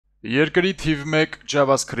Երկրի թիվ 1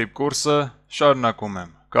 JavaScript կուրսը շարունակում եմ։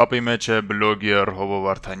 Կապի մեջ է բլոգեր Hovo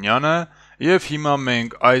Vardanյանը եւ հիմա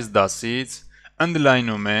մենք այս դասից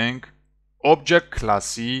ընդլայնում ենք object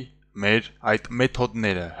class-ի մեր այդ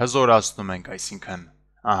մեթոդները, հզորացնում ենք, այսինքն,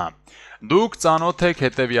 դուք ծանոթ եք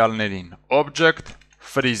հետևյալներին, object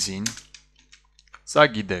freeze-ին, սա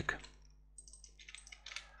գիտեք,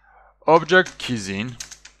 object keys-ին,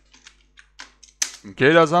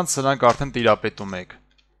 գերազանց սրանք արդեն տիրապետում եք,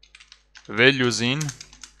 values-ին,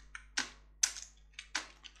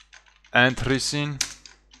 entries-ին,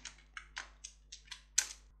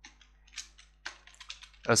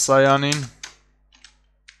 assign-ին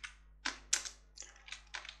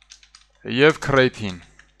և create-ին։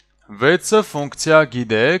 6 ֆունկցիա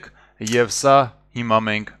գիտեք և սա հիմա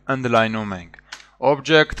մենք ընդլայնում ենք։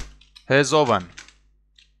 Object has open,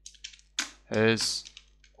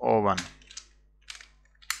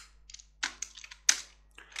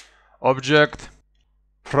 object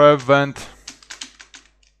prevent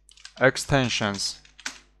extensions,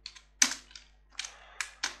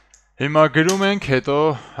 հիմա գրում ենք, հետո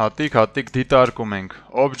հատիկ դիտարկում ենք,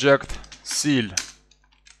 object seal,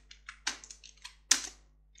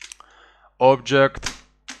 object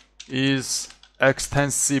is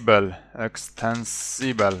extensible,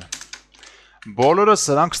 բոլորը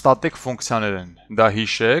սրանք static ֆունկցիաներ են, դա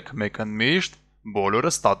հիշեք, մեկ ընդմիշտ,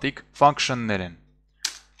 բոլորը static function-ներ են։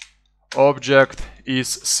 Object is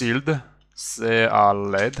sealed,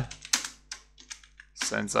 sealed,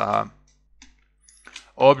 սենց ահա,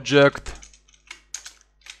 object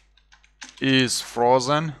is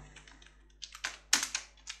frozen,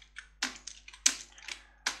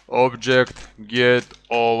 object get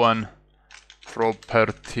open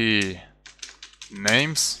property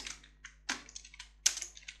names,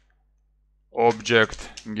 object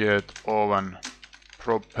get open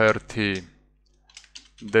property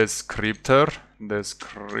descriptor,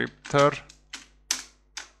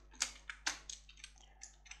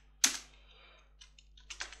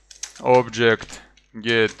 object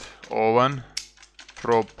get open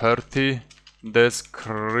property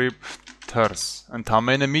descriptors,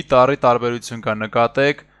 ընդամենը մի տառի տարբերություն կա,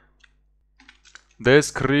 նկատեք,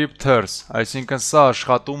 descriptors, այսինքն սա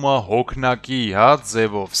աշխատում է հոգնակի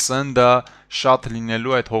ձևով, սննդը շատ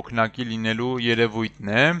լինելու, այդ հոգնակի լինելու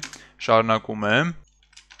երևույթն է, շարունակում եմ,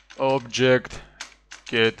 object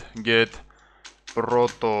get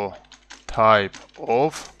prototype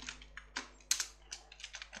of,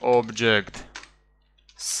 object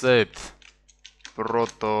set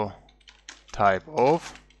prototype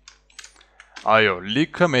of, այո,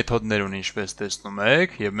 լիքը մեթոդներ ունի, ինչպես տեսնում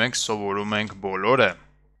եք, և մենք սովորում ենք բոլորը,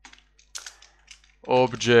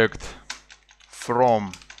 object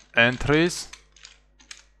from entries,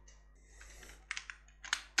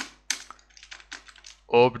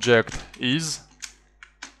 object is,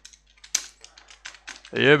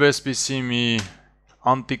 և այսպիսի մի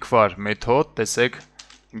անտիկվար մեթոդ, տեսեք,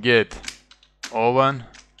 get open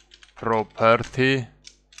property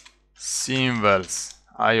symbols,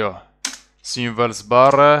 այո, symbols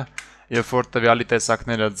բառը, երբ որ տվյալի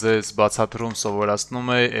տեսակները ձեզ բացատրում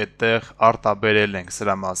սովորացնում է, այդտեղ արտաբերել ենք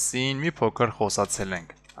սրա մասին, մի փոքր խոսացել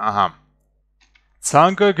ենք,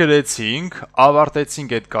 Ցանկը գրեցինք,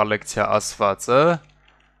 ավարտեցինք այդ կոլեկցիա ասվածը,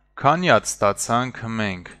 քանի հատ ստացանք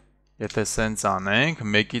մենք, եթե սենց անենք,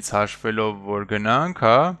 մեկից հաշվելով որ գնանք,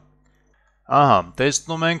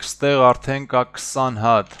 տեսնում ենք, ստեղ արդեն կա 20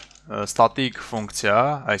 հատ static ֆունկցիա,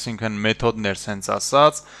 այսինքն մեթոդներ սենց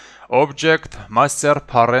ասած, object master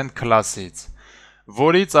parent class-ից,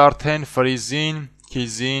 որից արդեն freeze-ին,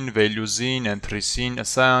 keys-ին, values-ին, entries-ին,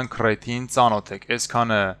 assign, create-ին ծանոթ եք,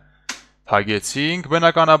 այսքանը փակեցինք,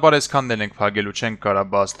 բնականաբար այսքանն ենք փակելու, չենք կարա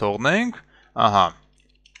բաց թողնենք,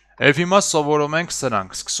 Եվ հիմա սովորում ենք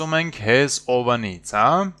սրանք, սկսում ենք has open-ից,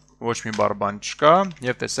 ոչ մի բան չկա,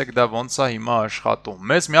 և տեսեք դա ոնց է հիմա աշխատում,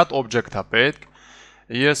 մեզ մի հատ object է պետք,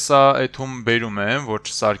 ես սա այդում բերում եմ, որ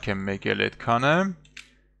չսարքեմ մեկ էլ այդքանը,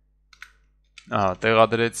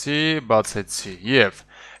 տեղադրեցի, բացեցի, և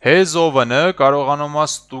has open-ը կարողանում է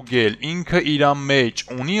ստուգել, ինքը իրա մեջ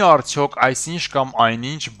ունի արդյոք այսինչ կամ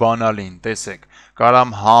այնինչ բանալին, տեսեք,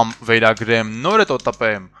 կարամ համ վերագրեմ, նոր հետո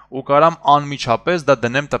տպեմ, ու կարամ անմիջապես դա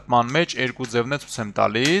դնեմ տպման մեջ, երկու ձևն է ցույց եմ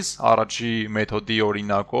տալիս, առաջի մեթոդի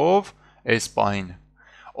օրինակով, այս պահին,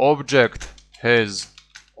 object has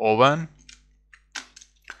open,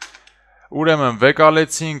 ուրեմն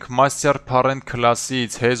վեկալեցինք master parent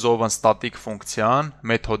class-ից has open static ֆունկցիան,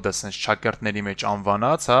 մեթոդը սենց շակերտների մեջ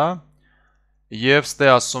անվանած, Եվ ստե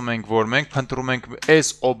ասում ենք, որ մենք փնտրում ենք այս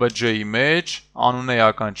OBJ-ի մեջ, անունը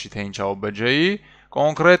էական չի, թե ինչ է OBJ-ի,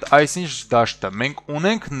 կոնկրետ այսինչ դաշտը, մենք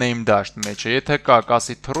ունենք name դաշտ մեջը, եթե կա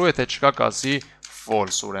կասի true, եթե չկա կասի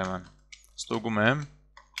false ուրեմն, ստուգում եմ,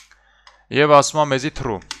 և ասում եմ մեզի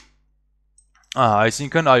true,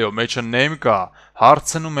 այսինքն այո, մեջը name կա,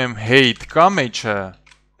 հարցնում եմ hate կա մեջը,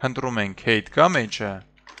 հնդրում ենք hate կա մեջը,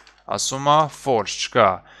 ասում է false չկա,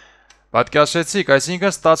 պատկերացրեցիք,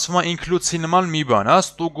 այսինքն ստացվում է include-ի նման մի բան,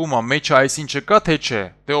 ստուգում է մեջը այսինչը կա թե չէ,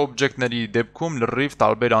 դե օբյեկտների դեպքում լրիվ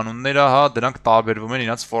տարբեր անունները, դրանք տարբերվում են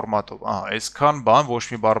իրենց ֆորմատով, այսքան բան ոչ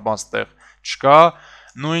մի բառ բան ստեղ չկա,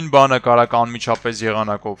 նույն բանը կարաք անմիջապես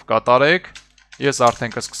եղանակով կատարեք, ես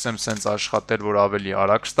արդեն կսկսեմ սենց աշխատել, որ ավելի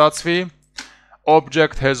արագ ստացվի,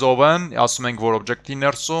 object has oven, ասում ենք, որ օբյեկտի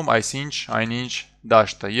ներսում, այսինչ, այնինչ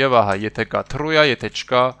դաշտը, և եթե կա true է, եթե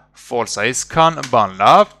չկա false է, այսքան բան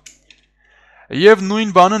լավ, Եվ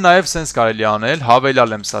նույն բանը նաև սենց կարելի անել,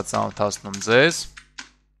 հավելյալ եմ սա ծանոթացնում ձեզ,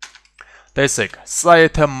 տեսեք, սա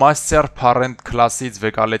եթե master parent class-ից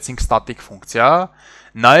վեկալեցինք static ֆունկցիա,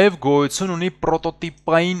 նաև գոյություն ունի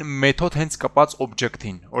պրոտոտիպային մեթոդ հենց կպած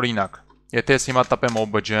օբյեկտին, օրինակ, եթե ես հիմա տպեմ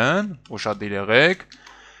obj-ն, ուշադիր եղեք,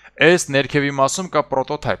 այս ներքևի մասում կա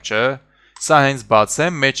պրոտոտայպ, չէ, սա հենց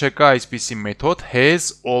բացեմ, մեջը կա այսպիսի մեթոդ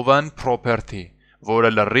has oven property,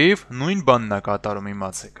 որը լրիվ նույն բանն է կատարում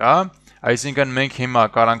իմացեք, Այսինքն մենք հիմա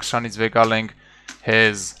կարանք շանից վեկալենք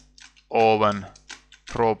has oven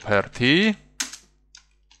property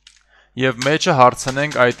և մեջը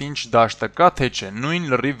հարցնենք այդ ինչ դաշտը կա թե չէ, նույն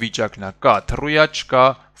լրիվ վիճակն է, կա, true-ա չկա,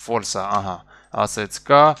 false-ա, ասեց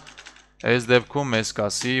կա, այս դեպքում ես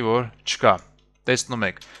կասի, որ չկա, տեսնում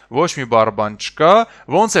եք, ոչ մի բառ բան չկա,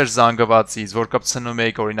 ոնց էր զանգվածից, որ կպցնում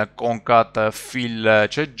եք օրինակ կոնկատը, fill-ը,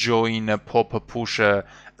 join-ը, pop-ը, push-ը,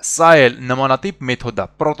 Սա էլ նմանատիպ մեթոդ է,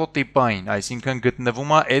 պրոտոտիպային, այսինքն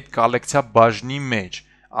գտնվում է այդ կոլեկցիա բաժնի մեջ,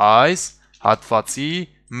 այս հատվածի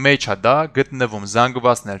մեջ է դա գտնվում,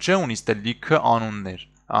 զանգվածներ չէ, ունի ստե լիքը անուններ,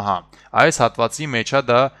 այս հատվածի մեջ է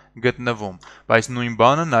դա գտնվում, բայց նույն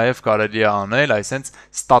բանը նաև կարելի է անել, այսենց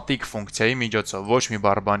ստատիկ ֆունկցիայի միջոցով, ոչ մի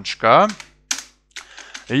բառ բան չկա,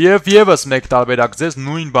 և ևս մեկ տարբերակ ձեզ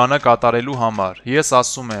նույն բանը կատարելու համար, ես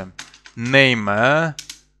ասում եմ name-ը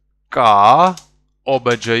կա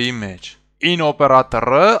OBJ-ի մեջ, in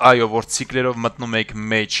օպերատորը, այո, որ ցիկլերով մտնում եք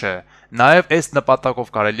մեջը, նաև այս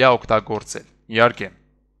նպատակով կարելի է օգտագործել, իհարկե,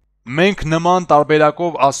 մենք նման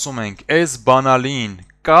տարբերակով ասում ենք, այս բանալին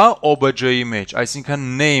կա OBJ-ի մեջ, այսինքն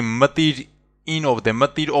name մտիր in-ով դե,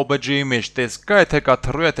 մտիր OBJ-ի մեջ, տես կա, եթե կա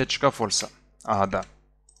true, եթե չկա false-ա, դա,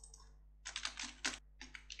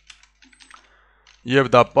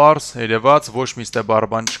 Եվ դա պարզ, երևաց, ոչ մի ստե բառ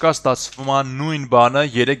բան չկա, ստացվում է նույն բանը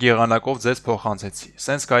 3 եղանակով ձեզ փոխանցեցի։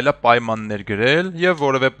 Սենց կարելի է պայմաններ գրել եւ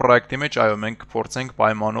որևէ պրոյեկտի մեջ այո մենք փորձենք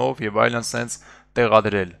պայմանով եւ այլն սենց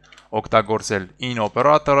տեղադրել, օգտագործել in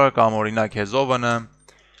օպերատորը կամ օրինակ has-ը։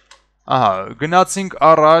 Գնացինք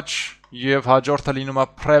առաջ եւ հաջորդը լինում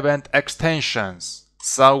է prevent extensions։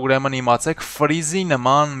 Սա ուրեմն իմացեք freeze-ի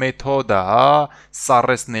նման մեթոդ է,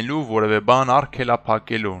 սառեցնելու որևէ բան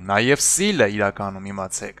արգելափակելու, նաև seal-ը իրականում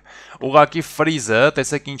իմացեք։ Ուղղակի freeze-ը,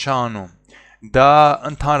 տեսեք ինչ է անում։ Դա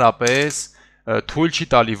ընդհանրապես թույլ չի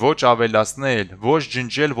տալի ոչ ավելացնել, ոչ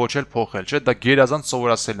ջնջել, ոչ էլ փոխել, չէ՞, դա գերազանց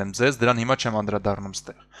սովորացել եմ ձեզ, դրան հիմա չեմ անդրադառնում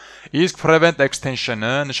ստեղ։ Իսկ prevent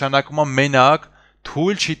extension-ը նշանակում է մենակ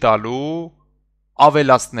թույլ չի տալու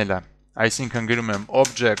ավելացնելը։ Այսինքն գրում եմ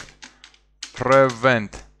object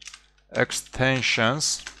prevent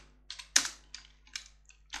extensions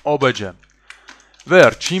OBJ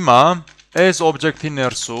Վերջ, հիմա այս օբյեկտի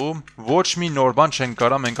ներսում ոչ մի նոր բան չենք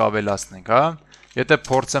կարա մենք ավելացնենք, Եթե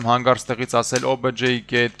փորձեմ հանգարց տեղից ասել OBJ-ի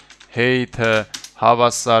կետ height-ը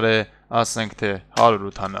հավասար է, ասենք թե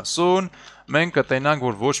 180, մենք կտենանք,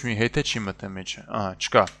 որ ոչ մի height-ը չի մտնում մեջը,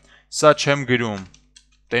 չկա, սա չեմ գրում,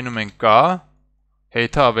 տենում ենք կա,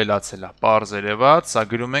 Height-ը ավելացել է, պարզ երևաց, սա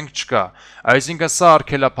գրում ենք չկա, այսինքն սա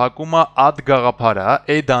արգելափակում է add գաղափարը,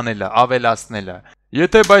 add անելը, ավելացնելը։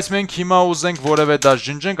 Եթե բայց մենք հիմա ուզենք որևէ դաշտ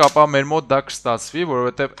ջնջենք, ապա մեր մոտ դա կստացվի,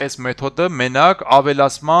 որովհետև այս մեթոդը մենակ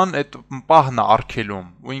ավելացման այդ պահն է արգելում,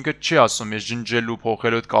 ու ինքը չի ասում ես ջնջելու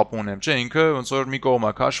փոխելու հետ կապ ունեմ, չէ, ինքը ոնց որ մի կողմ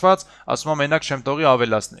է քաշված, ասում է մենակ չեմ թողի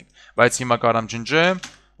ավելացնենք, բայց հիմա կարամ ջնջեմ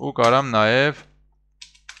ու կարամ նաև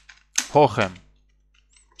փոխեմ։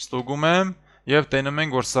 Ստուգում եմ Եվ տենում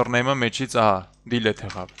ենք, որ surname-ը մեջից delete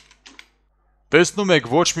եղավ։ Տեսնում եք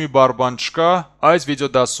ոչ մի բառ բան չկա, այս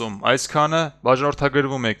վիդեոդասում այսքանը,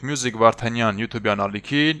 բաժանորդագրվում եք MusicVardanyan YouTube-յան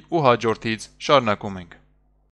ալիքին ու հաջորդից շարունակում ենք։